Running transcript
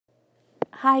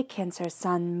Hi Cancer,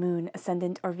 Sun, Moon,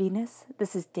 Ascendant, or Venus.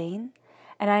 This is Dane,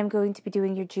 and I'm going to be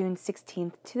doing your June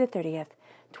 16th to the 30th,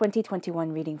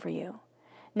 2021 reading for you.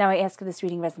 Now I ask if this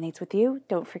reading resonates with you,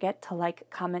 don't forget to like,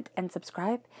 comment, and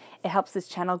subscribe. It helps this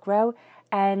channel grow,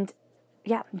 and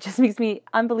yeah, it just makes me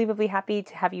unbelievably happy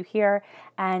to have you here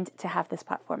and to have this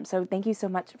platform. So thank you so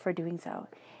much for doing so.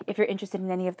 If you're interested in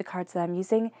any of the cards that I'm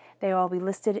using, they will all be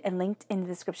listed and linked in the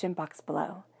description box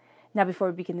below. Now, before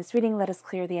we begin this reading, let us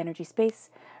clear the energy space,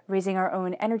 raising our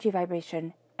own energy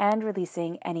vibration and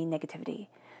releasing any negativity.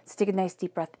 So take a nice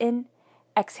deep breath in,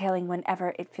 exhaling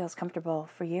whenever it feels comfortable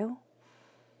for you.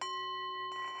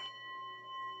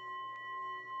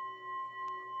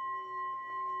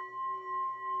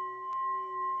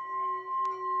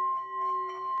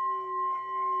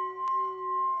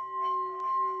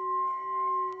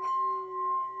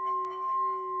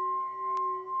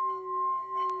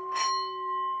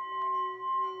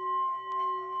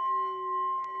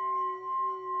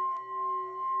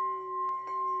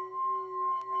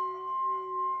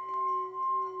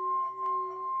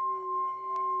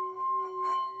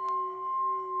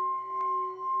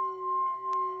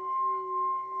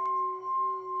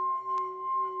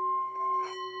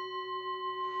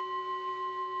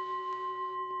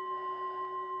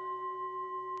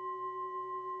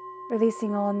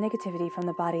 Releasing all negativity from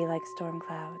the body like storm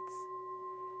clouds.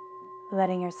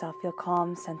 Letting yourself feel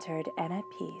calm, centered, and at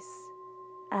peace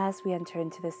as we enter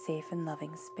into this safe and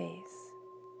loving space.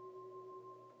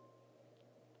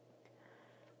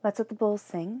 Let's let the bowls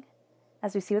sing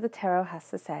as we see what the tarot has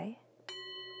to say.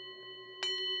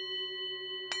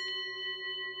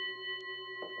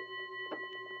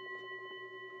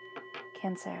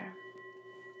 Cancer.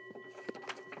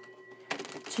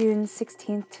 June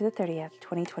 16th to the 30th,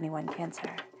 2021,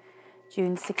 Cancer.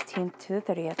 June 16th to the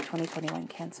 30th, 2021,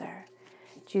 Cancer.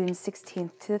 June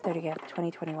 16th to the 30th,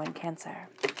 2021, Cancer.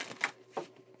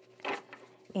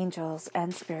 Angels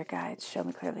and spirit guides, show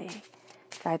me clearly.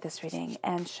 Guide this reading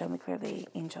and show me clearly,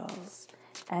 angels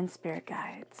and spirit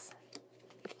guides.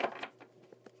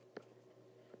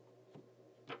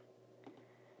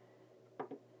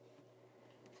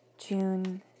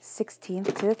 June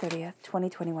 16th to the 30th,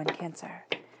 2021, Cancer.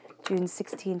 June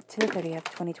 16th to the 30th,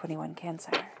 2021,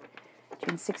 Cancer.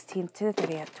 June 16th to the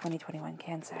 30th, 2021,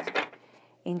 Cancer.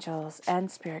 Angels and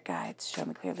spirit guides, show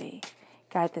me clearly.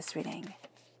 Guide this reading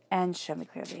and show me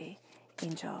clearly,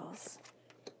 angels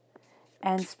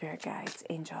and spirit guides,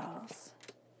 angels.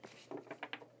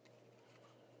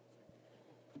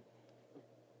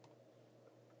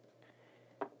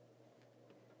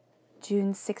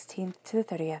 June 16th to the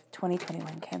 30th,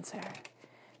 2021, Cancer.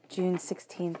 June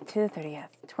 16th to the 30th,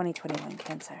 2021,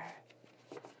 Cancer.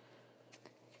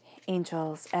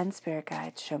 Angels and spirit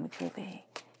guides, show me clearly.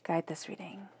 Guide this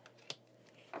reading.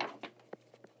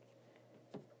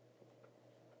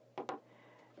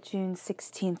 June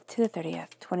 16th to the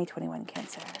 30th, 2021,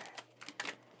 Cancer.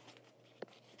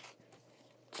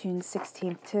 June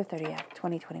 16th to the 30th,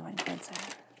 2021,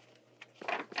 Cancer.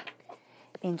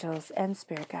 Angels and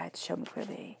spirit guides, show me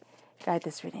clearly. Guide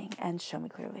this reading and show me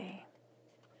clearly.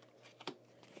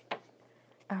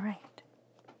 All right.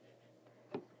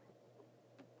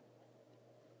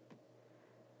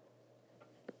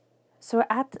 So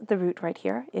at the root right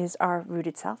here is our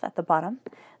rooted self at the bottom.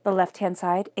 The left-hand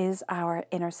side is our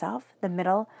inner self. The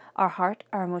middle, our heart,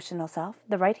 our emotional self.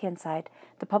 The right-hand side,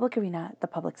 the public arena, the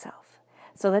public self.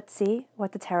 So let's see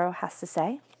what the tarot has to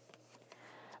say.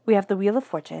 We have the Wheel of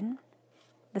Fortune,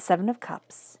 the Seven of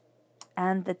Cups,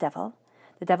 and the Devil.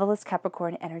 The Devil is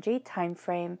Capricorn energy. Time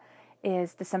frame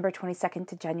is December 22nd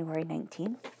to January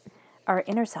 19th. Our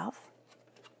inner self.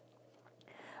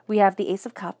 We have the Ace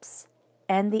of Cups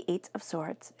and the Eight of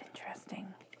Swords.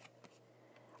 Interesting.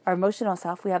 Our emotional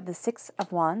self, we have the Six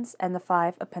of Wands and the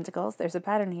Five of Pentacles. There's a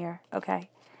pattern here. Okay.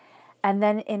 And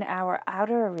then in our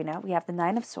outer arena, we have the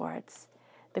Nine of Swords,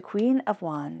 the Queen of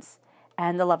Wands,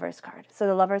 and the Lovers card. So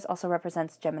the Lovers also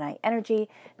represents Gemini energy.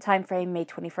 Time frame May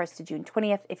 21st to June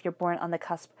 20th. If you're born on the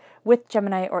cusp with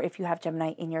Gemini, or if you have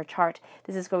Gemini in your chart,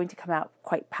 this is going to come out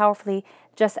quite powerfully.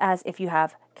 Just as if you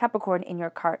have Capricorn in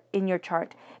your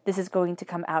chart, this is going to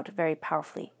come out very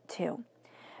powerfully too.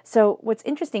 So what's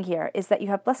interesting here is that you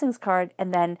have Blessings card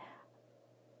and then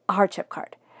a hardship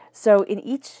card. So in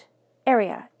each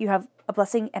area, you have a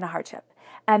blessing and a hardship.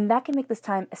 And that can make this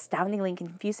time astoundingly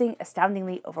confusing,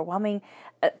 astoundingly overwhelming,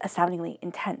 astoundingly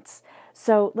intense.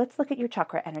 So let's look at your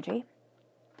chakra energy.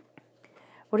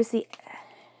 What is the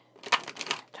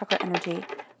chakra energy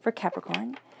for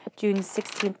Capricorn? June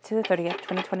 16th to the 30th,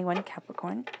 2021,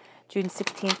 Capricorn. June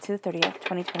 16th to the 30th,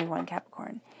 2021,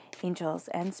 Capricorn. Angels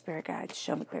and spirit guides,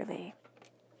 show me clearly.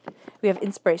 We have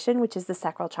inspiration, which is the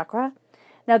sacral chakra.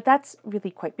 Now that's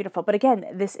really quite beautiful. But again,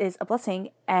 this is a blessing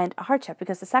and a hardship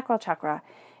because the sacral chakra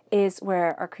is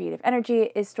where our creative energy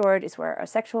is stored, is where our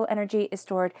sexual energy is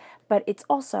stored, but it's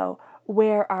also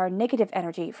where our negative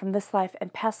energy from this life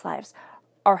and past lives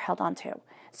are held onto.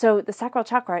 So the sacral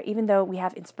chakra, even though we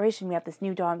have inspiration, we have this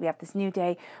new dawn, we have this new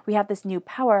day, we have this new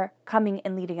power coming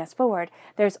and leading us forward,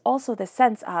 there's also this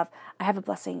sense of, I have a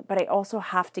blessing, but I also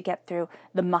have to get through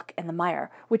the muck and the mire,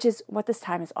 which is what this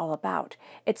time is all about.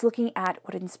 It's looking at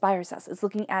what inspires us. It's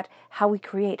looking at how we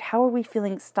create. How are we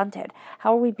feeling stunted?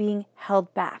 How are we being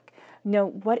held back?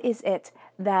 What is it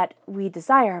that we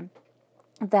desire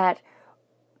that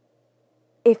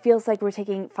it feels like we're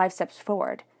taking 5 steps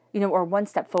forward, or 1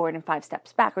 step forward and 5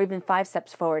 steps back, or even 5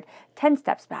 steps forward, 10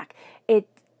 steps back.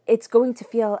 It's going to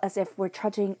feel as if we're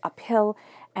trudging uphill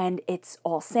and it's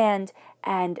all sand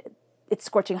and it's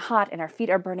scorching hot and our feet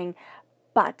are burning.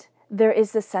 But there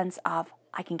is this sense of,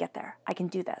 I can get there. I can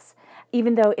do this.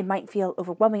 Even though it might feel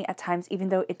overwhelming at times, even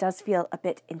though it does feel a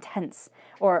bit intense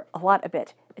or a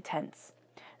bit intense.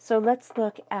 So let's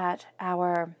look at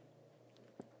our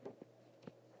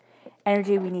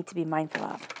energy we need to be mindful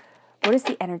of. What is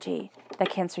the energy that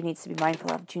Cancer needs to be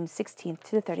mindful of? June 16th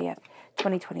to the 30th,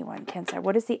 2021. Cancer.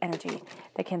 What is the energy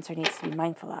that Cancer needs to be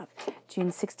mindful of?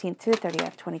 June 16th to the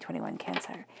 30th, 2021.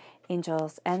 Cancer.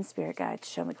 Angels and spirit guides,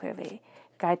 show me clearly.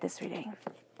 Guide this reading.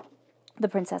 The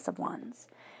Princess of Wands.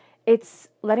 It's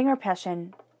letting our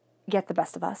passion get the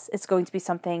best of us. It's going to be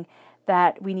something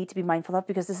that we need to be mindful of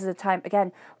because this is a time,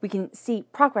 again, we can see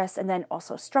progress and then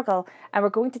also struggle, and we're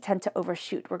going to tend to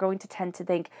overshoot. We're going to tend to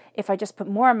think, if I just put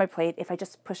more on my plate, if I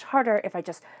just push harder, if I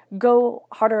just go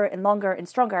harder and longer and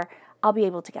stronger, I'll be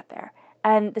able to get there.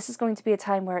 And this is going to be a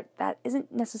time where that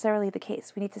isn't necessarily the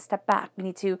case. We need to step back. We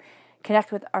need to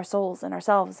connect with our souls and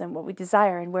ourselves and what we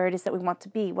desire and where it is that we want to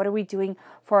be. What are we doing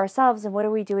for ourselves and what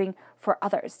are we doing for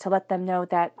others to let them know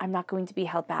that I'm not going to be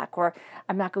held back or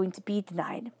I'm not going to be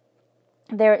denied.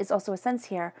 There is also a sense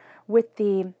here with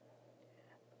the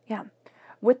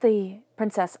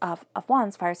Princess of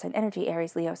Wands, fire sign energy,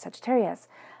 Aries, Leo, Sagittarius,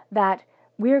 that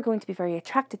we are going to be very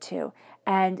attracted to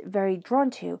and very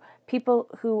drawn to people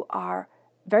who are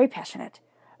very passionate,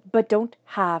 but don't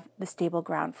have the stable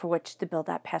ground for which to build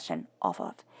that passion off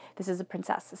of. This is a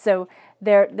princess. So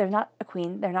they're not a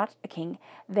queen, they're not a king.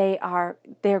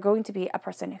 They're going to be a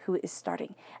person who is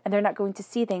starting, and they're not going to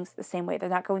see things the same way. They're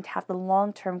not going to have the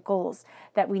long-term goals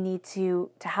that we need to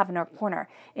have in our corner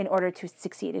in order to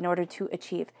succeed, in order to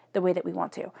achieve the way that we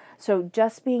want to. So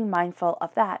just being mindful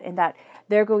of that, and that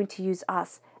they're going to use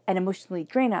us and emotionally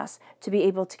drain us to be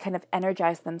able to kind of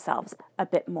energize themselves a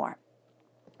bit more.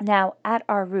 Now, at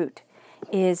our root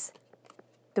is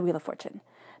the Wheel of Fortune.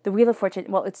 The Wheel of Fortune,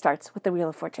 well, it starts with the Wheel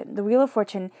of Fortune. The Wheel of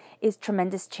Fortune is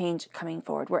tremendous change coming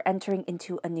forward. We're entering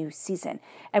into a new season.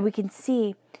 And we can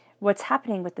see what's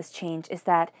happening with this change is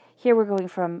that here we're going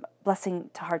from blessing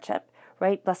to hardship,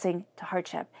 right? Blessing to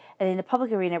hardship. And in the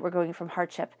public arena, we're going from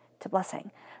hardship to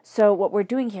blessing. So what we're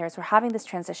doing here is we're having this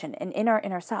transition, and in our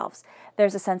inner selves,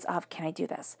 there's a sense of, can I do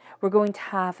this? We're going to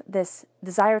have this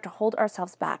desire to hold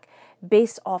ourselves back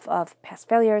based off of past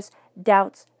failures,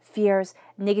 doubts, fears,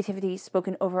 negativity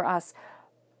spoken over us,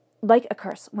 like a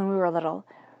curse when we were little.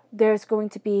 There's going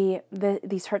to be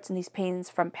these hurts and these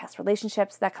pains from past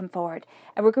relationships that come forward,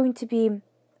 and we're going to be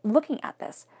looking at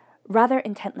this rather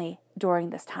intently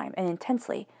during this time and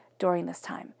intensely during this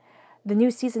time. The new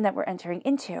season that we're entering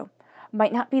into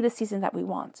might not be the season that we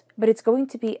want, but it's going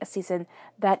to be a season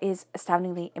that is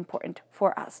astoundingly important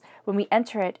for us. When we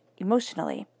enter it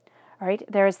emotionally, right,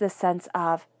 there is this sense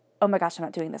of, oh my gosh, I'm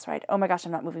not doing this right. Oh my gosh,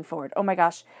 I'm not moving forward. Oh my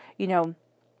gosh,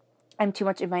 I'm too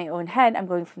much in my own head. I'm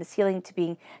going from this healing to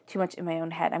being too much in my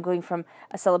own head. I'm going from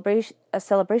a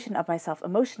celebration of myself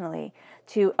emotionally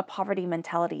to a poverty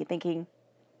mentality, thinking,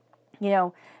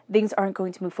 things aren't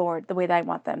going to move forward the way that I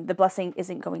want them. The blessing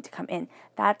isn't going to come in.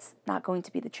 That's not going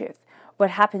to be the truth.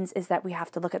 What happens is that we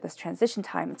have to look at this transition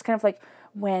time. It's kind of like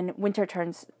when winter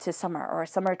turns to summer or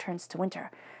summer turns to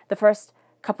winter. The first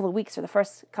couple of weeks or the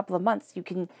first couple of months, you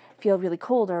can feel really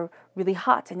cold or really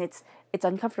hot, and it's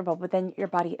uncomfortable, but then your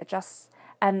body adjusts.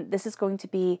 And this is going to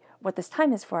be what this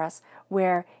time is for us,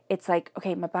 where it's like,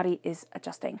 okay, my body is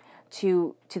adjusting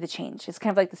to the change. It's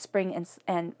kind of like the spring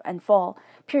and fall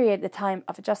period, the time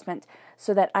of adjustment,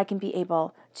 so that I can be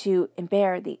able to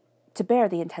bear the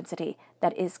intensity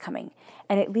that is coming.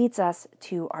 And it leads us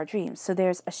to our dreams. So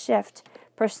there's a shift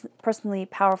personally,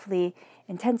 powerfully,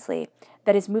 intensely,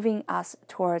 that is moving us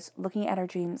towards looking at our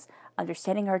dreams,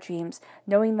 understanding our dreams,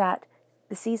 knowing that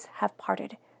the seas have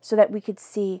parted so that we could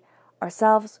see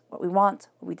ourselves, what we want,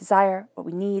 what we desire, what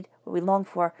we need, what we long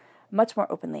for, much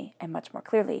more openly and much more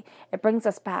clearly. It brings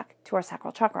us back to our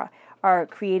sacral chakra, our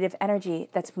creative energy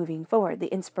that's moving forward,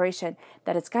 the inspiration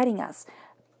that is guiding us.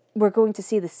 We're going to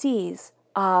see the seeds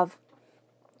of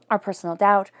our personal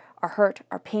doubt, our hurt,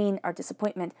 our pain, our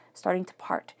disappointment starting to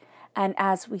part. And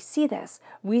as we see this,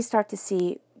 we start to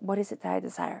see, what is it that I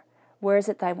desire? Where is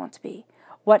it that I want to be?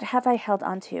 What have I held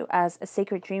onto as a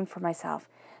sacred dream for myself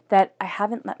that I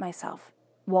haven't let myself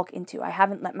walk into? I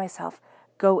haven't let myself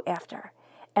go after.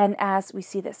 And as we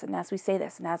see this, and as we say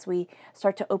this, and as we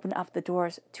start to open up the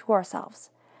doors to ourselves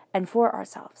and for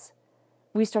ourselves,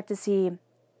 we start to see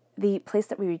the place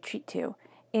that we retreat to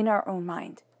in our own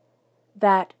mind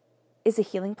that is a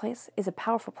healing place, is a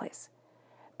powerful place.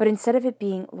 But instead of it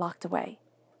being locked away,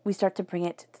 we start to bring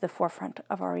it to the forefront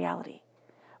of our reality.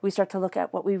 We start to look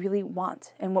at what we really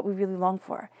want and what we really long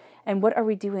for, and what are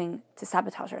we doing to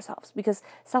sabotage ourselves, because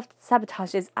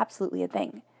self-sabotage is absolutely a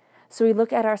thing. So we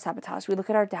look at our sabotage, we look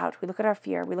at our doubt, we look at our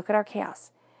fear, we look at our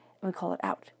chaos, and we call it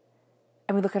out.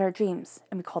 And we look at our dreams,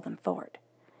 and we call them forward.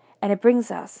 And it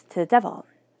brings us to the devil.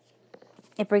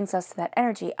 It brings us to that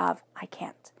energy of, I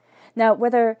can't. Now,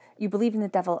 whether you believe in the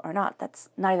devil or not, that's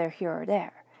neither here or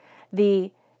there.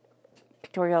 The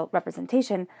pictorial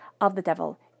representation of the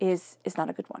devil is not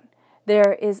a good one.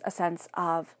 There is a sense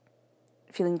of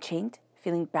feeling chained,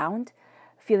 feeling bound,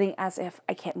 feeling as if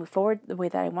I can't move forward the way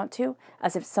that I want to,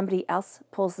 as if somebody else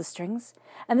pulls the strings.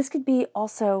 And this could be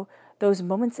also those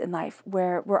moments in life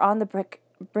where we're on the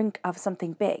brink of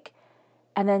something big,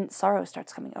 and then sorrow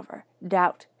starts coming over,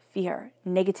 doubt, fear,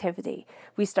 negativity.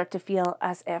 We start to feel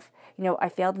as if, I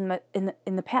failed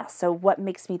in the past. So what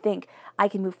makes me think I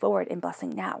can move forward in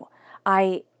blessing now?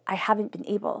 I haven't been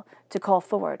able to call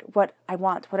forward what I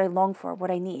want, what I long for, what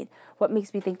I need. What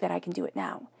makes me think that I can do it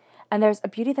now? And there's a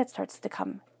beauty that starts to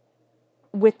come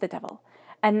with the devil.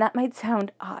 And that might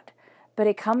sound odd, but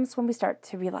it comes when we start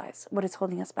to realize what is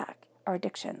holding us back, our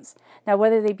addictions. Now,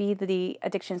 whether they be the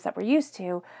addictions that we're used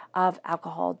to of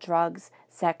alcohol, drugs,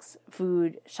 sex,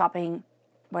 food, shopping,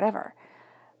 whatever,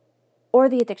 or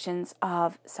the addictions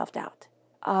of self-doubt,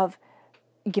 of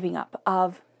giving up,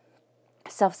 of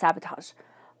self-sabotage,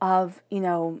 of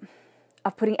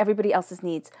putting everybody else's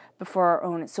needs before our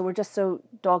own. So we're just so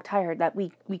dog-tired that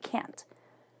we can't.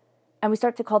 And we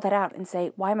start to call that out and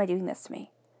say, why am I doing this to me?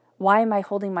 Why am I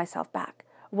holding myself back?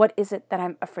 What is it that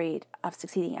I'm afraid of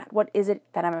succeeding at? What is it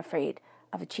that I'm afraid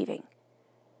of achieving?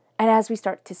 And as we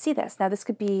start to see this, now this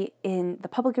could be in the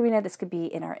public arena, this could be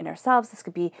in our inner selves, this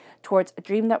could be towards a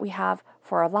dream that we have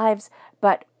for our lives,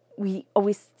 but we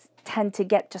always tend to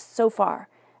get just so far,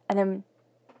 and then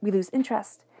we lose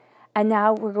interest. And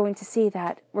now we're going to see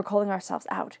that we're calling ourselves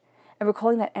out, and we're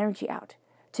calling that energy out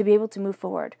to be able to move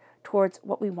forward towards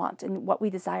what we want and what we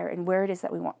desire and where it is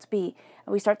that we want to be,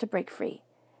 and we start to break free.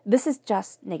 This is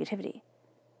just negativity.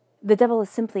 The devil is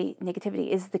simply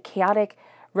negativity, is the chaotic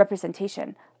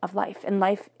representation of life, and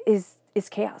life is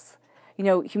chaos.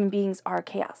 Human beings are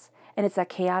chaos, and it's that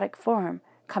chaotic form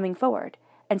coming forward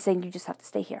and saying, you just have to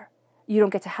stay here. You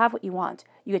don't get to have what you want.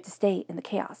 You get to stay in the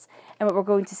chaos. And what we're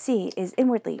going to see is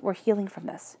inwardly, we're healing from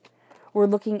this. We're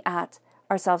looking at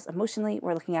ourselves emotionally,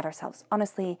 we're looking at ourselves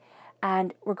honestly,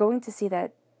 and we're going to see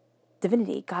that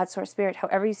divinity, God, Source, Spirit,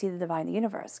 however you see the divine, the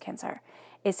universe, Cancer,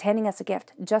 is handing us a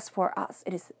gift just for us.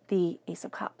 It is the Ace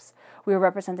of Cups. We are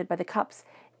represented by the cups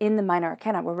in the minor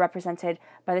arcana. We're represented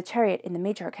by the Chariot in the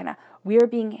major arcana. We are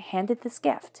being handed this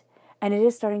gift, and it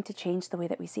is starting to change the way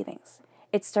that we see things.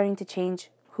 It's starting to change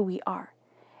who we are.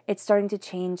 It's starting to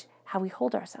change how we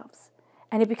hold ourselves.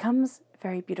 And it becomes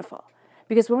very beautiful,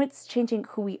 because when it's changing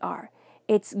who we are,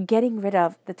 it's getting rid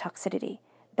of the toxicity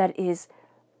that is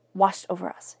washed over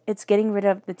us. It's getting rid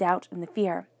of the doubt and the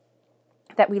fear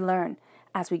that we learn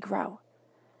as we grow.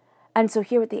 And so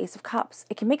here with the Ace of Cups,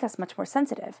 it can make us much more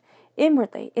sensitive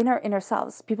inwardly, in our inner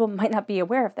selves. People might not be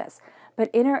aware of this, but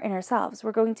in our inner selves,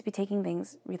 we're going to be taking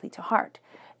things really to heart.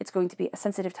 It's going to be a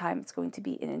sensitive time. It's going to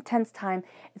be an intense time.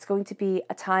 It's going to be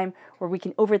a time where we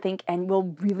can overthink and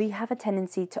we'll really have a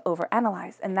tendency to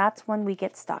overanalyze. And that's when we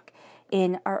get stuck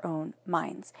in our own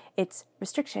minds. It's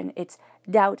restriction, it's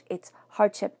doubt, it's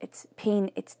hardship, it's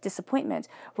pain, it's disappointment.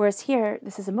 Whereas here,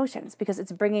 this is emotions, because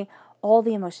it's bringing all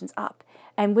the emotions up.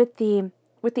 And with the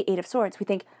Eight of Swords, we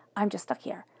think, I'm just stuck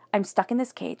here. I'm stuck in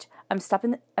this cage. I'm stuck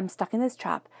in this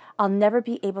trap. I'll never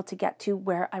be able to get to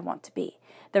where I want to be.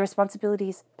 The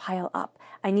responsibilities pile up.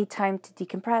 I need time to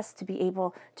decompress to be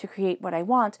able to create what I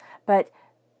want. But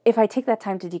if I take that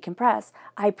time to decompress,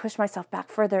 I push myself back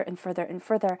further and further and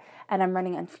further, and I'm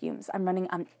running on fumes. I'm running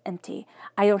on empty.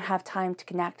 I don't have time to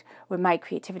connect with my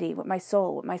creativity, with my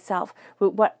soul, with myself,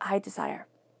 with what I desire.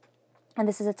 And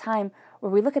this is a time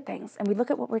where we look at things and we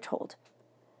look at what we're told.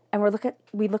 and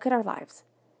we look at our lives,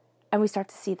 and we start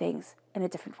to see things in a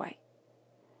different way.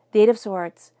 The Eight of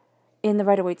Swords in the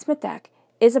Rider-Waite-Smith deck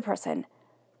is a person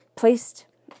placed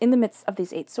in the midst of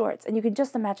these 8 swords. And you can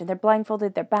just imagine, they're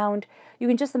blindfolded, they're bound. You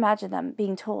can just imagine them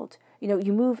being told,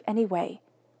 you move any way,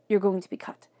 you're going to be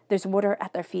cut. There's water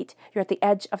at their feet. You're at the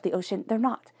edge of the ocean. They're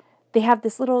not. They have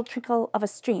this little trickle of a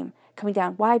stream coming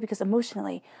down. Why? Because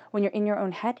emotionally, when you're in your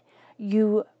own head,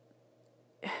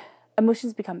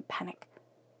 emotions become panic.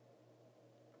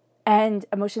 And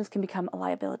emotions can become a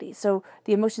liability. So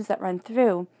the emotions that run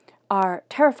through are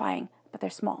terrifying, but they're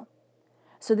small.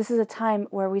 So this is a time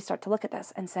where we start to look at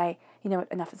this and say, you know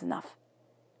what, enough is enough.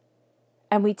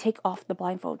 And we take off the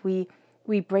blindfold. We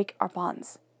break our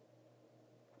bonds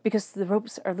because the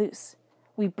ropes are loose.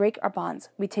 We break our bonds.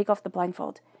 We take off the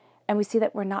blindfold, and we see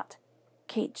that we're not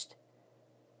caged.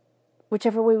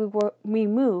 Whichever way we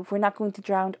move, we're not going to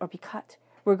drown or be cut.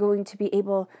 We're going to be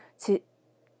able to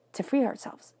free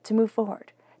ourselves, to move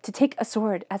forward, to take a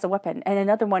sword as a weapon and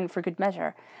another one for good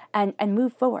measure, and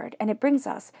move forward. And it brings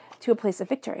us to a place of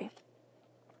victory.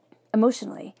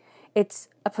 Emotionally, it's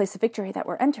a place of victory that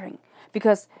we're entering,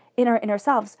 because in our inner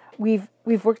selves, we've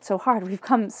worked so hard, we've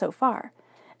come so far.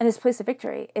 And this place of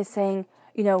victory is saying,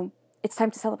 it's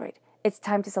time to celebrate. It's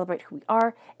time to celebrate who we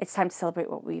are. It's time to celebrate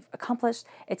what we've accomplished.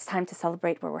 It's time to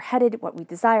celebrate where we're headed, what we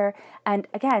desire. And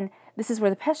again, this is where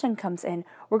the passion comes in.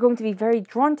 We're going to be very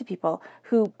drawn to people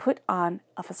who put on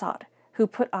a facade, who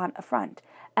put on a front.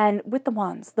 And with the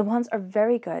wands are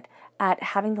very good at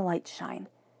having the light shine,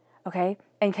 okay?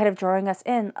 And kind of drawing us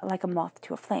in like a moth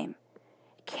to a flame.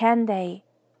 Can they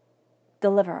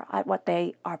deliver at what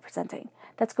they are presenting?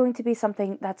 That's going to be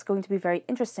something that's going to be very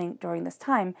interesting during this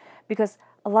time, because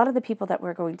a lot of the people that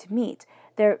we're going to meet,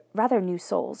 they're rather new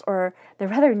souls, or they're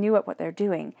rather new at what they're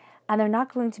doing, and they're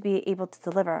not going to be able to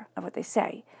deliver on what they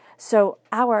say. So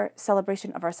our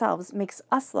celebration of ourselves makes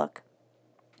us look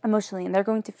emotionally, and they're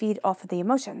going to feed off of the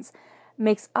emotions,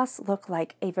 makes us look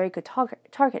like a very good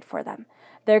target for them.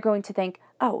 They're going to think,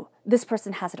 oh, this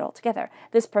person has it all together.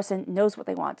 This person knows what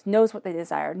they want, knows what they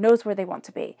desire, knows where they want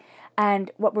to be. And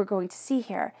what we're going to see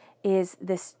here is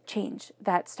this change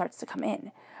that starts to come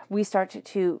in. We start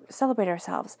to celebrate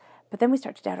ourselves, but then we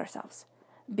start to doubt ourselves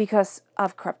because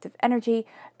of corruptive energy,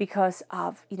 because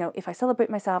of, if I celebrate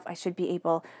myself, I should be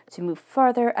able to move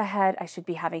farther ahead. I should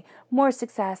be having more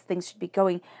success. Things should be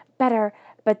going better.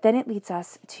 But then it leads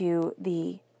us to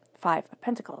the Five of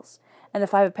Pentacles. And the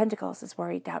Five of Pentacles is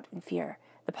worry, doubt, and fear,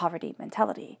 the poverty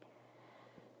mentality.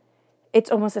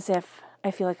 It's almost as if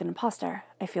I feel like an imposter.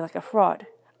 I feel like a fraud.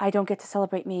 I don't get to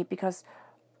celebrate me because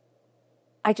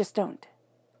I just don't.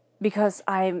 Because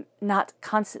I'm not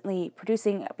constantly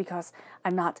producing, because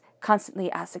I'm not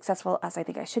constantly as successful as I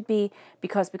think I should be,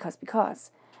 because.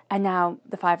 And now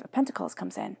the Five of Pentacles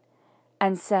comes in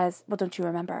and says, well, don't you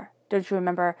remember? Don't you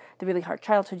remember the really hard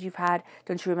childhood you've had?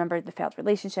 Don't you remember the failed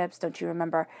relationships? Don't you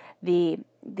remember the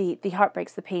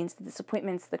heartbreaks, the pains, the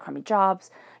disappointments, the crummy jobs,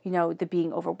 the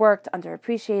being overworked,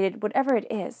 underappreciated, whatever it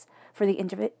is for the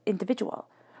individual,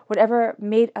 whatever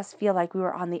made us feel like we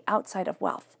were on the outside of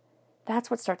wealth? That's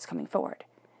what starts coming forward.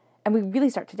 And we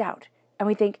really start to doubt. And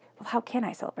we think, well, how can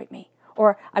I celebrate me?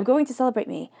 Or I'm going to celebrate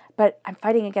me, but I'm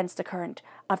fighting against a current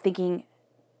of thinking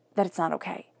that it's not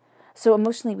okay. So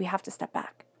emotionally, we have to step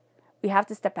back. We have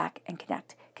to step back and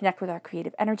connect. Connect with our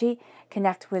creative energy,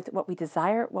 connect with what we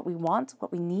desire, what we want,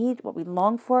 what we need, what we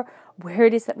long for, where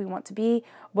it is that we want to be,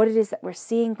 what it is that we're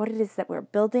seeing, what it is that we're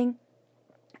building.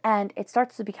 And it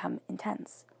starts to become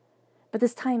intense. But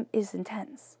this time is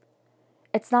intense.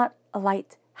 It's not a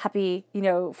light, happy,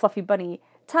 fluffy bunny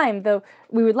time, though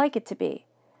we would like it to be.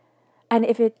 And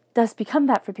if it does become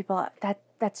that for people,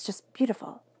 that's just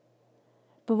beautiful.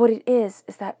 But what it is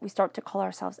that we start to call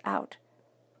ourselves out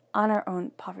on our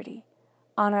own poverty,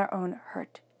 on our own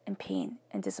hurt and pain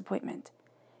and disappointment.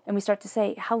 And we start to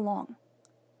say, how long?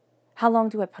 How long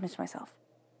do I punish myself?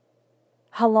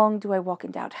 How long do I walk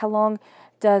in doubt? How long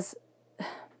does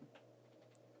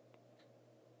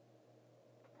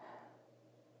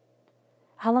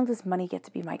money get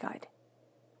to be my guide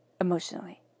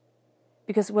emotionally?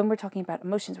 Because when we're talking about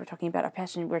emotions, we're talking about our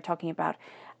passion, we're talking about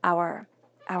our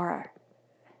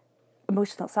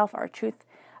emotional self, our truth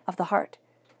of the heart.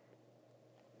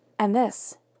 And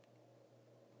this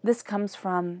comes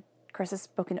from curses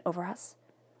spoken over us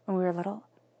when we were little,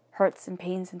 hurts and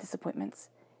pains and disappointments,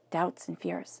 doubts and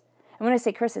fears. And when I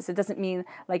say curses, it doesn't mean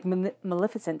like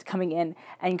Maleficent coming in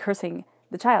and cursing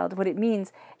the child. What it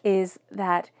means is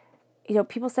that,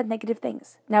 people said negative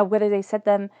things. Now, whether they said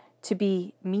them to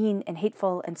be mean and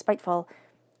hateful and spiteful,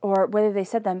 or whether they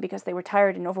said them because they were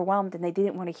tired and overwhelmed and they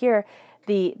didn't want to hear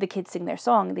the kids sing their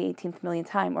song the 18th millionth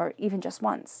time, or even just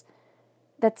once.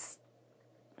 That's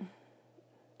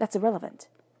irrelevant.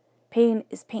 Pain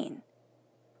is pain.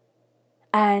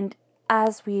 And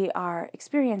as we are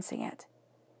experiencing it,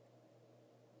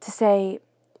 to say,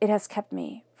 it has kept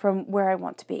me from where I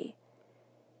want to be,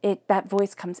 that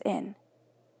voice comes in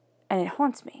and it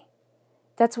haunts me.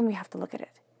 That's when we have to look at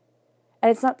it. And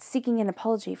it's not seeking an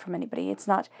apology from anybody. It's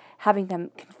not having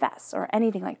them confess or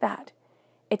anything like that.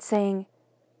 It's saying,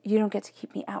 you don't get to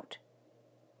keep me out.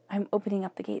 I'm opening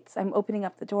up the gates. I'm opening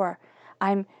up the door.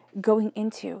 I'm going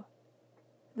into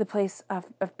the place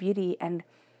of beauty and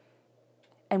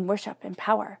worship and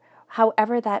power,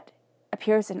 however that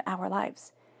appears in our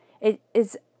lives. It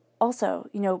is also,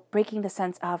 breaking the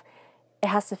sense of it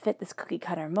has to fit this cookie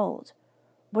cutter mold.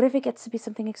 What if it gets to be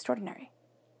something extraordinary?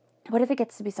 What if it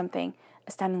gets to be something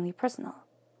astoundingly personal?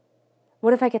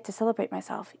 What if I get to celebrate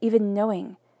myself, even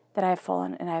knowing that I have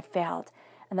fallen and I have failed,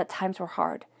 and that times were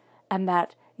hard, and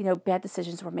that, bad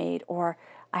decisions were made, or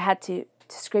I had to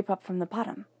scrape up from the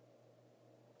bottom?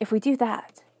 If we do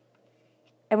that,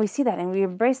 and we see that, and we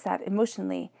embrace that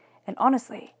emotionally and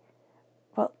honestly,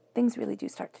 well, things really do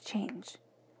start to change.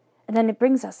 And then it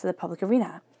brings us to the public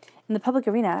arena. And the public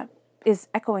arena is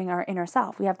echoing our inner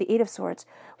self. We have the Eight of Swords,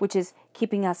 which is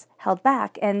keeping us held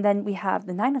back, and then we have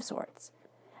the Nine of Swords.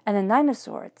 And the Nine of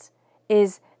Swords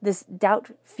is this doubt,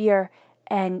 fear,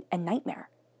 and nightmare,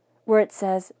 where it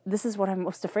says, this is what I'm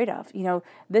most afraid of.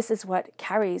 This is what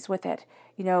carries with it,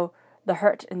 the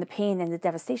hurt and the pain and the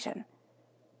devastation.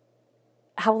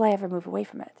 How will I ever move away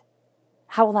from it?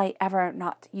 How will I ever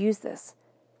not use this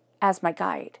as my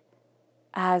guide,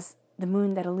 as the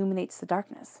moon that illuminates the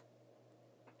darkness?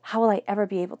 How will I ever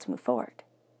be able to move forward?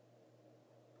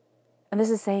 And this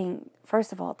is saying,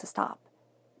 first of all, to stop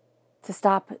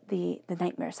the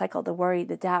nightmare cycle, the worry,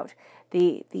 the doubt,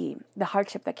 the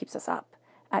hardship that keeps us up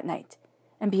at night,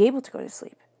 and be able to go to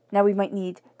sleep. Now we might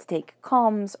need to take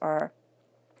calms, or,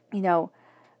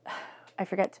 I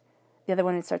forget the other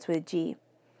one. It starts with a G.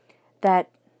 That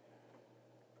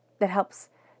helps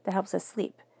us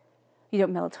sleep.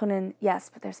 Melatonin, yes,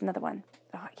 but there's another one.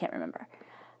 Oh, I can't remember.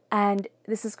 And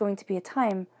this is going to be a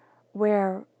time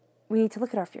where we need to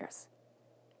look at our fears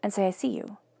and say, I see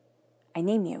you. I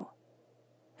name you.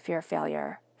 Fear of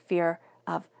failure, fear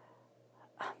of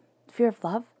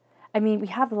love. I mean, we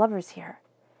have lovers here.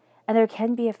 And there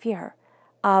can be a fear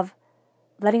of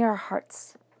letting our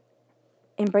hearts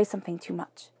embrace something too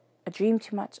much, a dream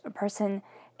too much, a person,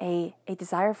 a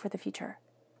desire for the future.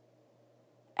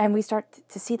 And we start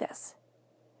to see this,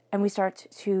 and we start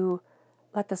to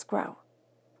let this grow.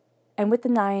 And with the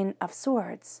Nine of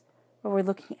Swords, what we're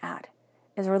looking at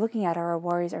our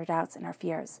worries, our doubts, and our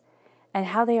fears, and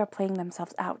how they are playing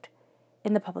themselves out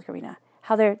in the public arena,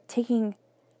 how they're taking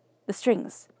the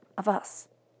strings of us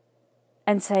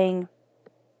and saying,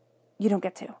 you don't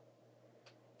get to.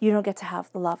 You don't get to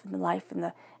have the love and the life and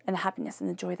the happiness and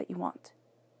the joy that you want.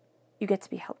 You get to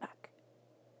be held back.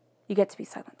 You get to be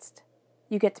silenced.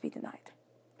 You get to be denied.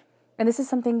 And this is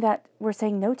something that we're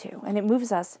saying no to, and it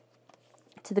moves us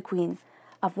to the Queen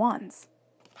of Wands.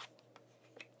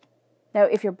 Now,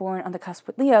 if you're born on the cusp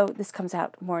with Leo, this comes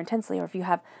out more intensely, or if you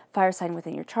have fire sign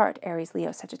within your chart, Aries,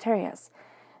 Leo, Sagittarius,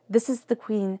 this is the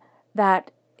queen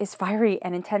that is fiery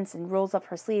and intense and rolls up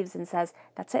her sleeves and says,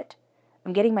 that's it.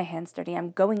 I'm getting my hands dirty.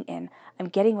 I'm going in. I'm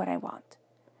getting what I want.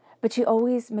 But she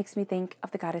always makes me think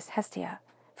of the goddess Hestia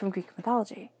from Greek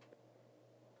mythology.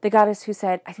 The goddess who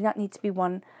said, I do not need to be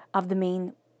one of the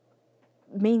main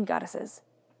goddesses.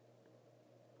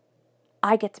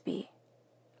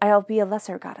 I'll be a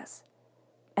lesser goddess,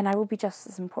 and I will be just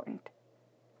as important,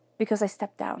 because I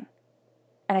stepped down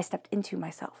and I stepped into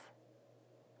myself.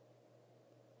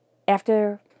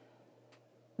 After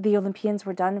the Olympians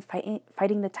were done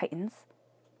fighting the Titans,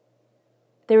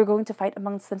 they were going to fight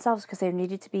amongst themselves because there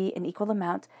needed to be an equal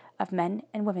amount of men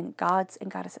and women, gods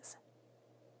and goddesses.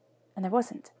 And there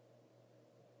wasn't.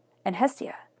 And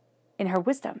Hestia, in her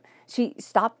wisdom, she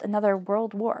stopped another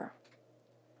world war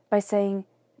by saying,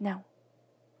 no,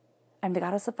 I'm the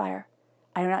goddess of fire.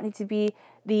 I do not need to be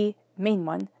the main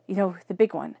one, the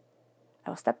big one. I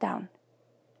will step down.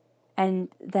 And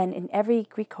then in every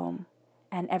Greek home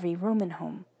and every Roman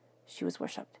home, she was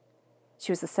worshipped.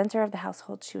 She was the center of the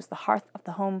household. She was the hearth of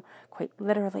the home, quite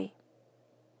literally.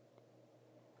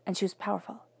 And she was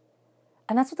powerful.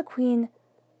 And that's what the Queen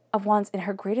of Wands, in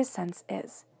her greatest sense,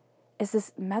 is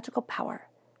this magical power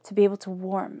to be able to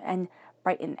warm and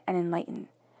brighten and enlighten,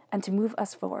 and to move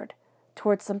us forward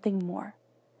towards something more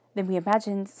than we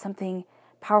imagined, something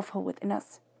powerful within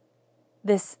us.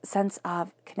 this sense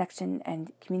of connection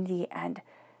and community and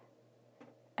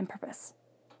purpose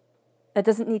that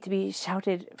doesn't need to be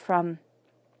shouted from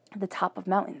the top of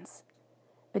mountains,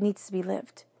 but needs to be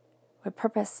lived with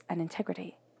purpose and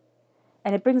integrity.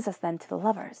 And it brings us then to the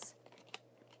Lovers,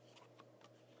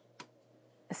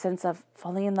 a sense of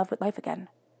falling in love with life again,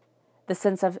 the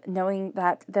sense of knowing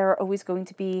that there are always going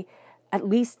to be at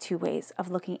least two ways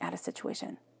of looking at a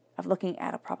situation, of looking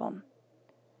at a problem.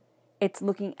 It's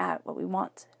looking at what we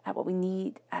want, at what we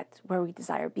need, at where we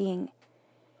desire being.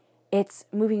 It's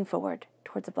moving forward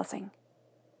towards a blessing.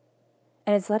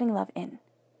 And it's letting love in.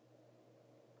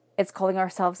 It's calling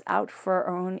ourselves out for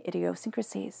our own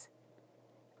idiosyncrasies.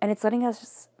 And it's letting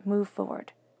us move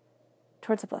forward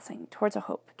towards a blessing, towards a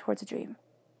hope, towards a dream.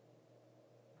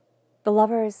 The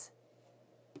Lovers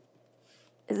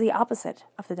is the opposite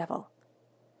of the Devil.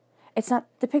 It's not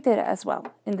depicted as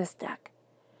well in this deck.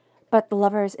 But the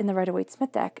Lovers in the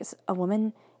Rider-Waite-Smith deck is a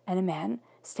woman and a man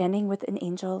standing with an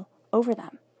angel over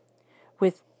them,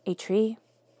 with a tree,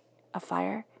 a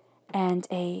fire, and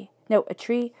a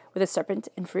tree with a serpent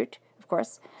and fruit, of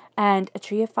course, and a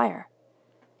tree of fire.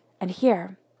 And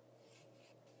here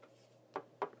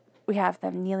we have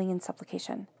them kneeling in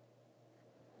supplication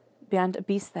beyond a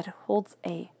beast that holds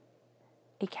a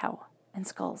cow and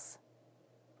skulls.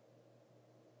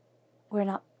 We're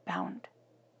not bound.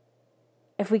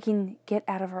 If we can get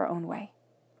out of our own way,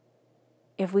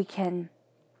 if we can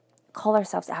call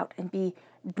ourselves out and be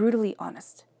brutally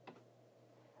honest,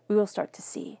 we will start to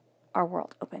see our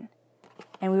world open.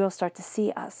 And we will start to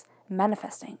see us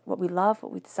manifesting what we love,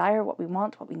 what we desire, what we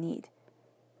want, what we need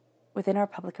within our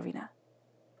public arena.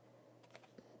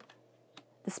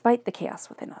 Despite the chaos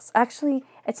within us. Actually,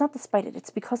 it's not despite it, it's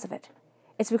because of it.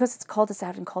 It's because it's called us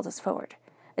out and called us forward.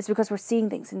 It's because we're seeing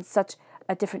things in such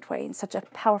a different way, in such a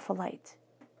powerful light.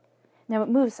 Now it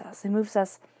moves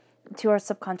us to our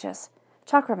subconscious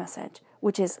chakra message,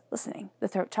 which is listening, the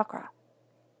throat chakra.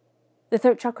 The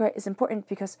throat chakra is important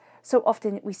because so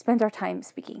often we spend our time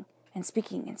speaking and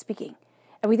speaking and speaking.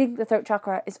 And we think the throat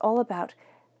chakra is all about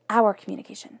our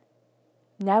communication.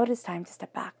 Now it is time to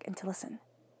step back and to listen,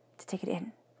 to take it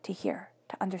in, to hear,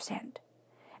 to understand.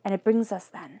 And it brings us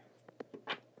then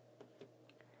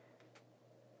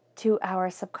to our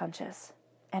subconscious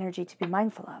energy to be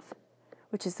mindful of,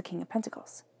 which is the King of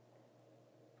Pentacles.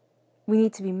 We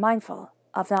need to be mindful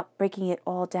of not breaking it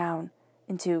all down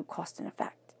into cause and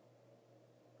effect.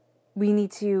 We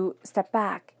need to step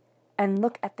back and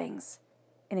look at things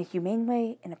in a humane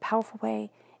way, in a powerful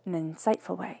way, in an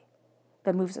insightful way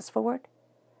that moves us forward,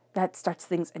 that starts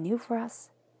things anew for us,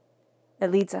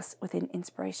 that leads us within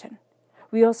inspiration.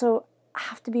 We also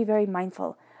have to be very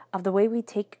mindful of the way we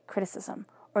take criticism,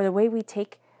 or the way we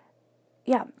take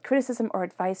criticism or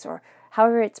advice, or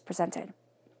however it's presented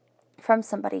from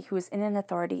somebody who is in an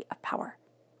authority of power.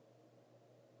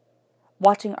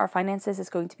 Watching our finances is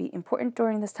going to be important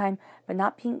during this time, but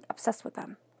not being obsessed with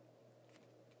them.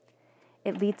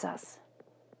 It leads us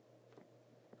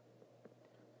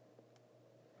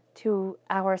to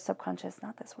our subconscious,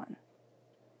 not this one,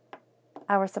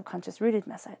 our subconscious rooted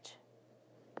message,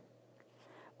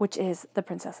 which is the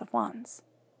Princess of Wands.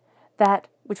 That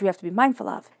which we have to be mindful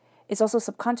of is also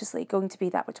subconsciously going to be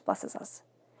that which blesses us.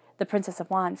 The Princess of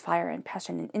Wands, fire and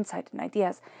passion and insight and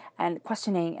ideas and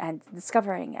questioning and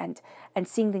discovering and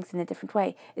seeing things in a different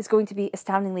way is going to be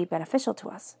astoundingly beneficial to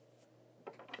us.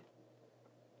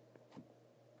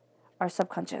 Our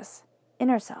subconscious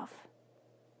inner self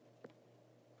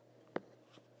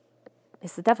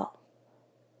is the Devil.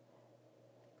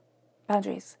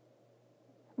 Boundaries.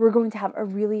 We're going to have a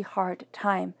really hard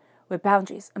time with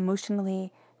boundaries,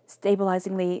 emotionally,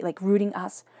 stabilizingly, like rooting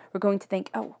us. We're going to think,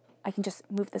 oh, I can just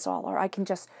move this all, or I can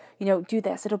just, do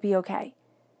this. It'll be okay.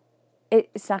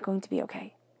 It's not going to be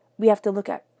okay. We have to look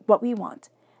at what we want,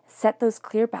 set those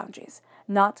clear boundaries,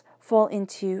 not fall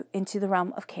into the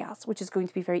realm of chaos, which is going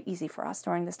to be very easy for us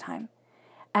during this time,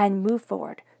 and move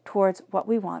forward towards what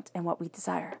we want and what we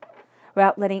desire,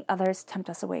 without letting others tempt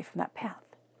us away from that path.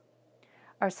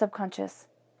 Our subconscious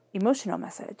emotional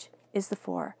message is the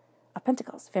Four of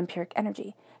Pentacles, vampiric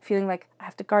energy, feeling like I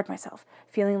have to guard myself,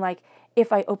 feeling like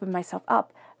if I open myself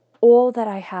up, all that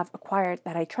I have acquired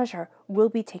that I treasure will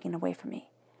be taken away from me.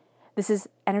 This is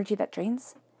energy that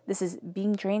drains. This is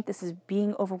being drained. This is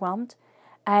being overwhelmed.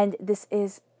 And this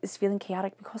is feeling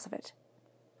chaotic because of it.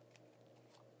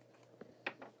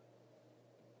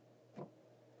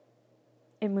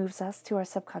 It moves us to our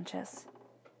subconscious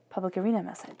public arena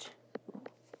message,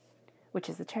 which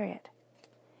is the Chariot.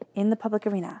 In the public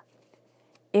arena,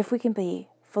 if we can be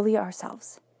fully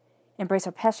ourselves, embrace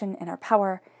our passion and our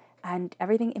power and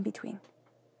everything in between,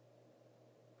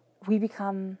 we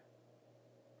become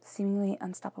seemingly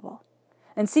unstoppable.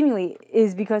 And seemingly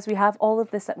is because we have all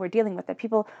of this that we're dealing with that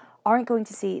people aren't going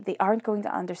to see, they aren't going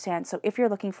to understand. So if you're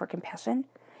looking for compassion,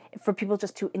 for people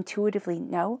just to intuitively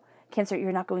know, Cancer,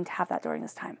 you're not going to have that during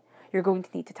this time. You're going to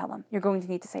need to tell them. You're going to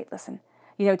need to say, listen,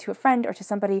 to a friend or to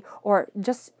somebody, or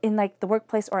just in like the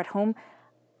workplace or at home,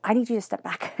 I need you to step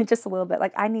back just a little bit.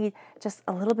 Like I need just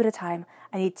a little bit of time.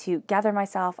 I need to gather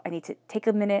myself. I need to take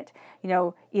a minute,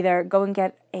 either go and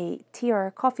get a tea or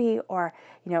a coffee, or,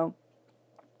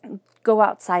 go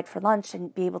outside for lunch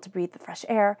and be able to breathe the fresh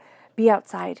air, be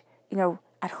outside,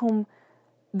 at home.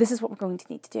 This is what we're going to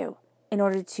need to do in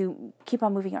order to keep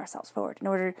on moving ourselves forward, in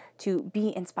order to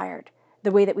be inspired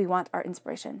the way that we want our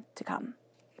inspiration to come.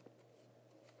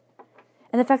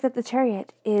 And the fact that the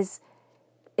Chariot is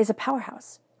a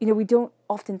powerhouse. We don't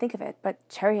often think of it, but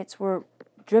chariots were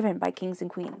driven by kings and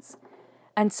queens.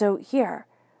 And so here,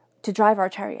 to drive our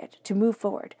chariot, to move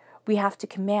forward, we have to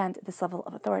command this level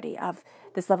of authority, of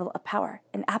this level of power,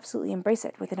 and absolutely embrace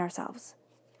it within ourselves.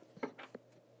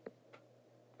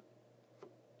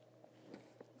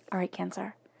 All right,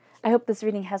 Cancer. I hope this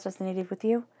reading has resonated with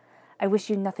you. I wish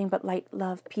you nothing but light,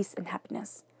 love, peace, and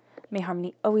happiness. May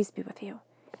harmony always be with you.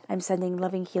 I'm sending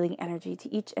loving, healing energy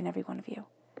to each and every one of you.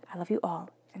 I love you all,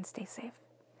 and stay safe.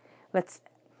 Let's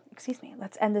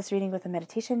end this reading with a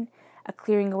meditation, a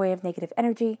clearing away of negative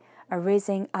energy, a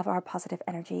raising of our positive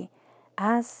energy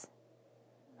as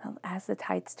the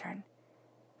tides turn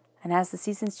and as the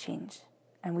seasons change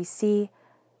and we see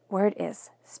where it is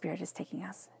Spirit is taking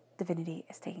us, divinity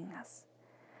is taking us.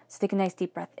 So take a nice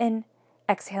deep breath in,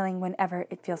 exhaling whenever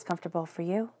it feels comfortable for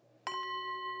you.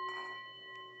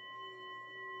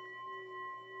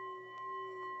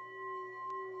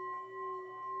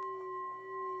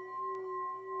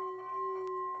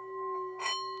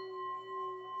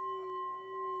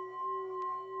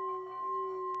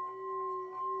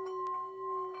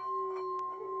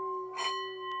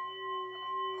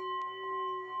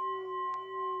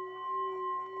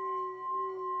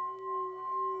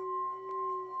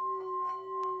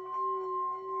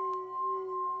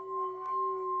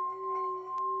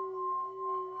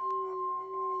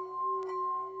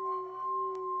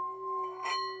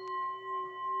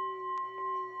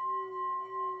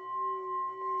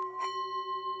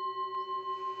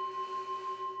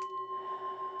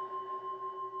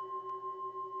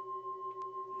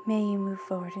 May you move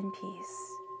forward in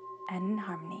peace and in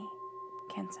harmony,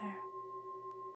 Cancer.